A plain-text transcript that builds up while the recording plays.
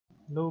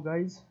Hello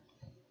guys,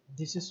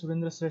 this is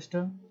Surendra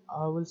Sreshta.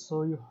 I will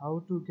show you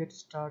how to get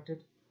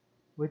started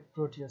with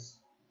Proteus.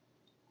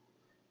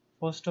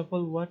 First of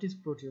all, what is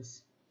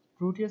Proteus?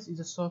 Proteus is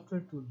a software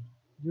tool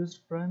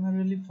used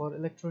primarily for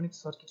electronic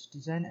circuit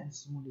design and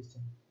simulation.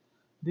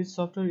 This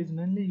software is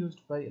mainly used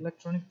by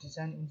electronic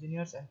design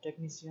engineers and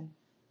technicians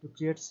to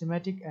create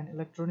schematic and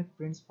electronic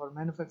prints for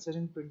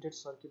manufacturing printed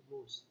circuit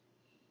boards.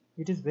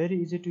 It is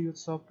very easy to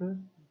use software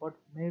but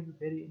may be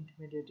very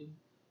intimidating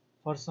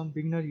for some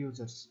beginner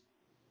users.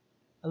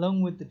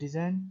 Along with the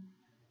design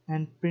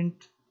and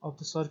print of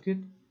the circuit,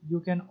 you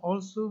can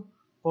also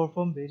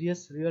perform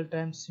various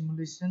real-time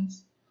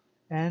simulations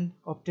and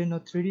obtain a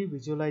 3D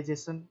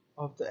visualization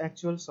of the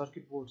actual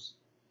circuit boards.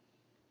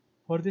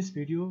 For this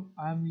video,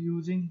 I am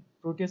using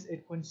Proteus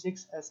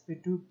 8.6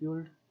 SP2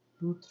 build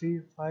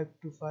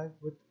 23525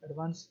 with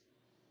advanced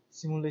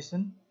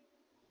simulation.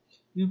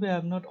 If you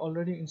have not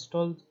already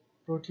installed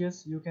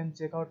Proteus, you can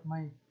check out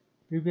my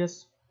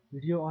previous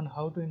video on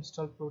how to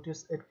install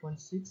Proteus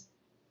 8.6.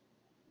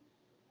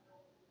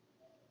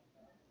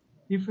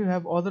 If you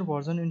have other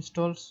version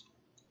installed,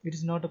 it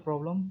is not a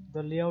problem.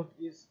 The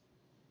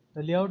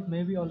layout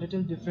may be a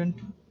little different,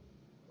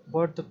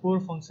 but the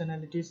core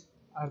functionalities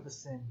are the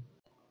same.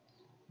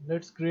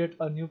 Let's create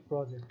a new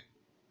project.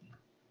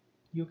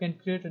 You can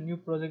create a new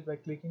project by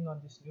clicking on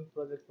this new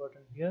project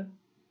button here,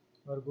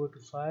 or go to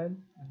file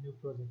and new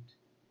project.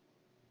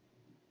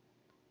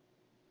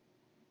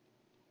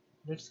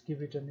 Let's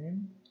give it a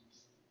name,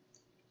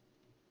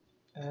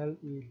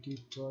 LED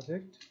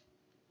project.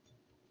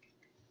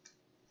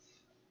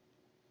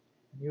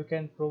 You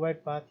can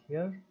provide path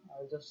here.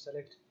 I'll just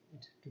select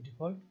it to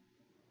default.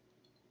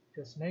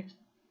 Press next.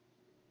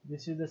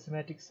 This is the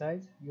schematic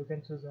size. You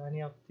can choose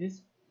any of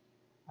these.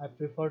 I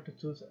prefer to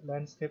choose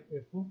landscape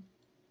F2.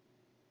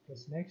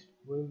 Press next.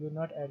 We will be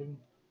not adding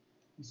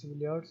PCB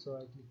layout, so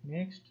I click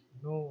next.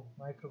 No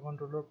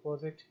microcontroller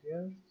project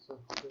here, so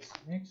press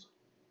next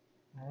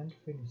and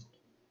finished.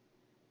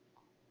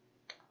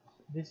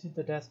 This is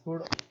the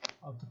dashboard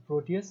of the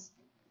Proteus.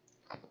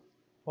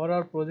 For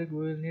our project,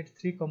 we will need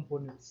three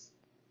components,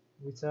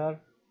 which are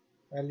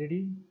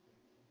LED,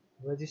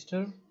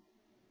 register,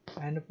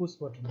 and a push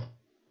button.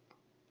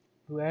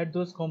 To add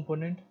those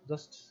components,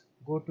 just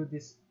go to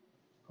this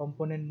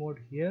component mode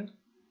here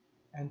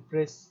and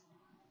press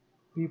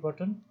P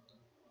button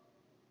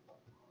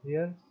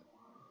here,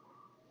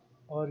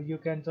 or you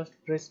can just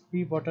press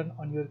P button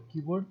on your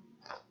keyboard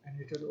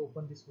and it will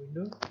open this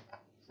window.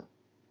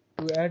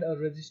 To add a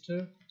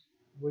register,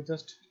 we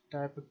just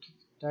type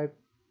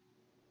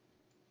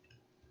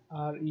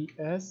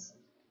RES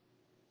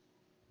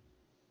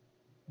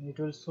and it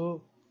will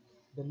show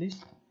the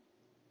list.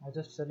 I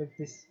just select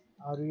this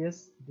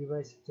RES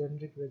device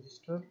generic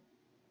register.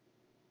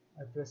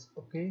 I press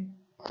OK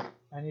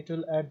and it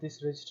will add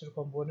this register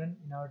component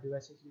in our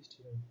devices list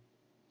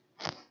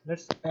here.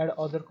 Let's add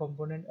other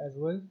component as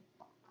well.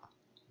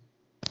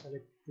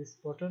 Select this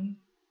button,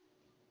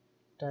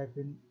 type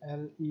in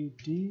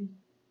LED.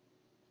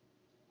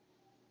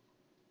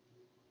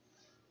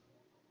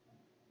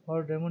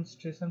 For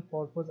demonstration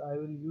purpose, I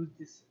will use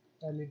this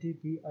LED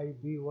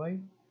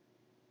BIBY,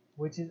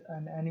 which is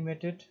an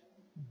animated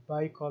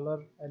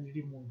bicolor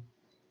LED mode,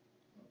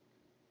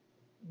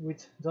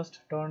 which just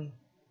turn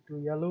to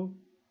yellow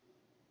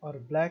or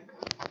black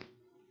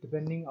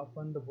depending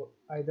upon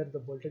either the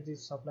voltage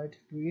is supplied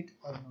to it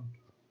or not.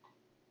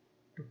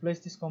 To place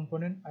this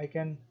component, I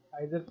can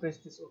either press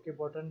this OK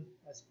button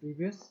as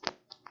previous,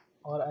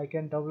 or I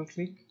can double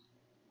click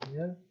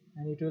here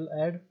and it will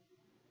add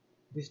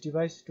this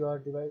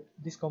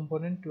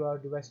component to our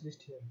device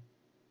list here,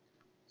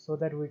 so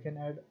that we can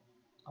add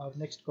our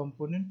next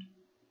component.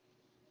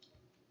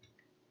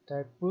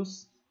 Type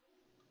push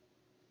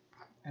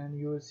and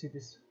you will see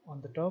this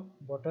on the top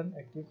button,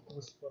 active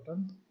push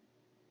button.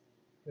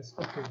 Press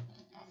OK.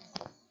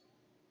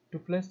 To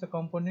place the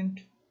component,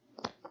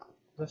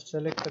 just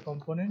select the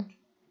component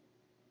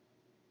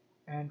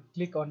and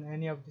click on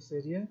any of this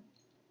area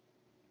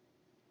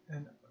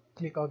and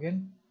click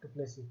again to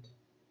place it.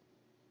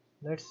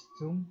 Let's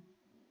zoom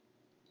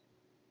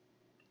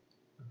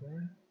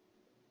again.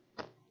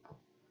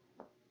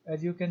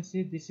 As you can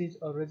see, this is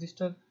a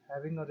resistor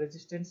having a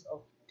resistance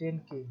of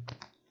 10k,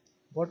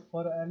 but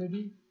for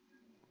LED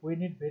we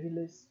need very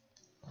less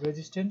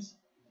resistance,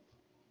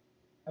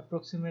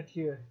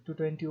 approximately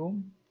 220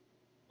 ohm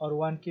or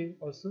 1k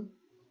also.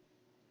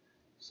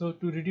 So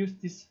to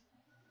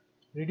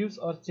reduce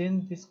or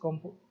change this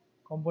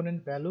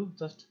component value,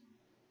 just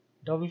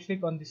double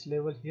click on this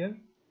label here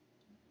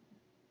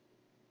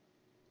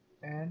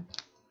and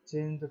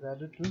change the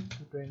value to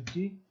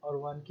 220 or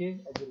 1k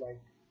as you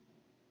like.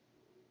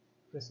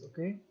 Press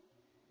OK.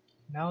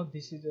 Now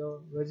this is a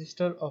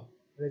resistor of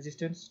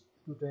resistance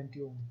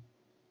 220 ohm.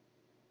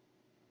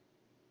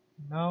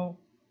 Now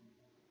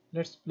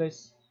let's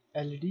place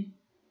LED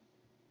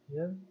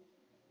here.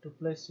 To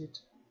place it,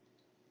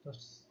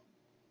 just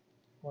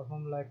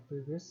perform like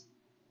previous,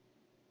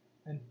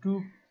 and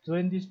to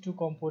join these two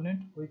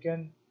components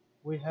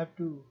we have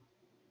to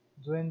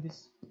join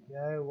this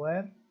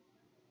wire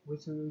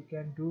which we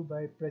can do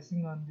by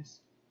pressing on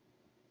this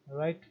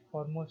right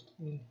foremost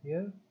in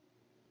here,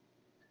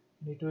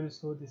 and it will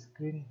show this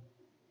green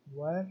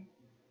wire.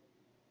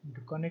 And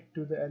to connect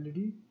to the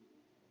LED,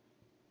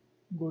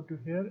 go to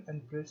here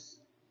and press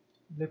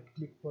left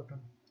click button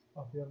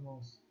of your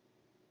mouse,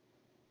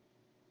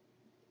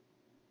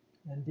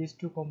 and these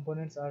two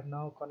components are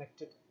now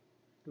connected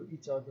to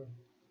each other.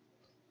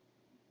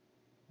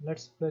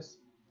 Let's press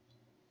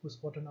push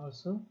button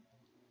also,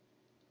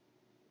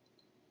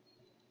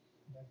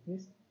 like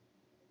this,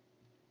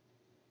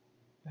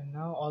 and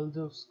now all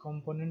those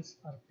components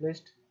are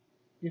placed.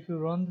 If you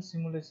run the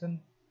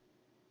simulation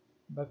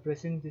by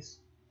pressing this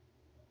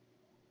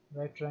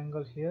right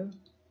triangle here,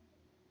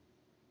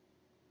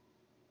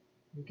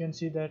 you can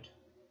see that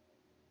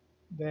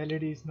the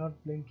LED is not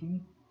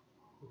blinking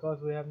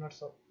because we have not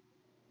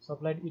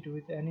supplied it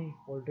with any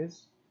voltage.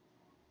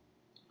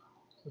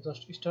 So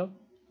just stop.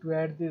 To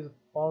add this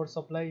power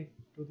supply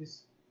to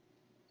this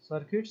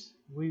circuits,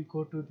 we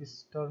go to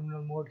this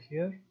terminal mode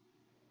here,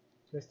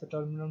 press the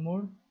terminal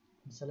mode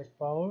and select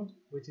power,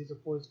 which is a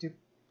positive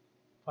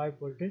 5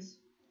 voltage,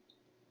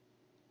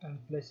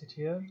 and place it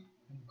here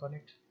and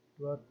connect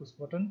to our push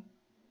button,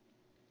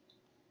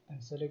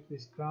 and select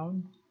this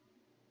ground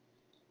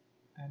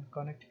and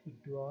connect it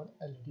to our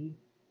LED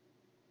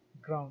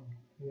ground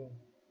here.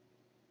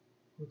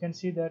 You can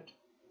see that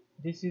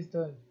this is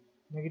the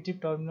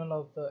negative terminal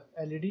of the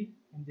LED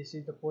and this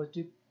is the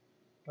positive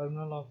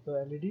terminal of the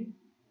LED.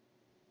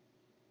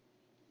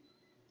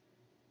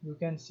 You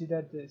can see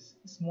that this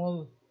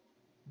small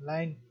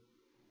line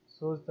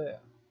shows the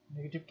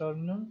negative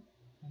terminal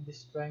and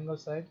this triangle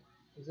side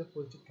is a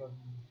positive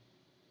terminal.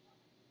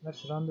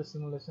 Let's run the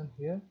simulation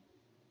here.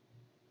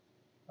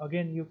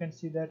 Again you can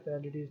see that the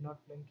LED is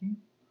not blinking,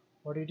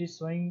 but it is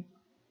showing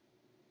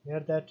here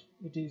that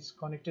it is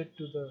connected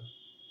to the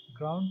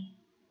ground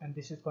and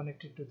this is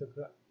connected to the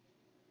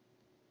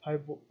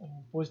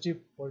positive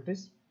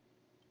voltage.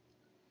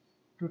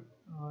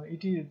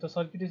 The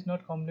circuit is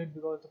not complete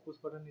because the push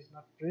button is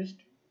not pressed.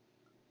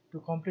 To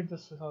complete the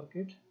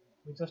circuit,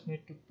 we just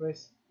need to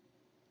press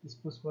this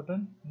push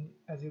button, and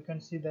as you can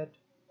see that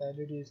the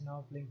LED is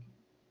now blinking.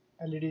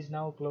 LED is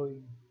now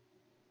glowing.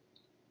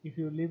 If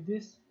you leave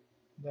this,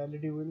 the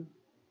LED will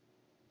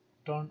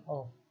turn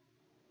off.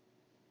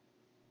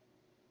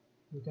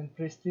 You can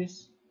press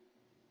this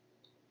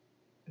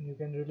and you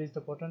can release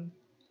the button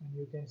and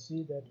you can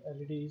see that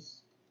LED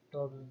is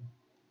toggling.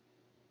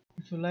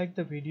 If you like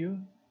the video,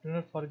 do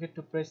not forget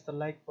to press the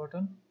like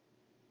button.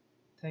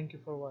 Thank you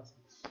for watching.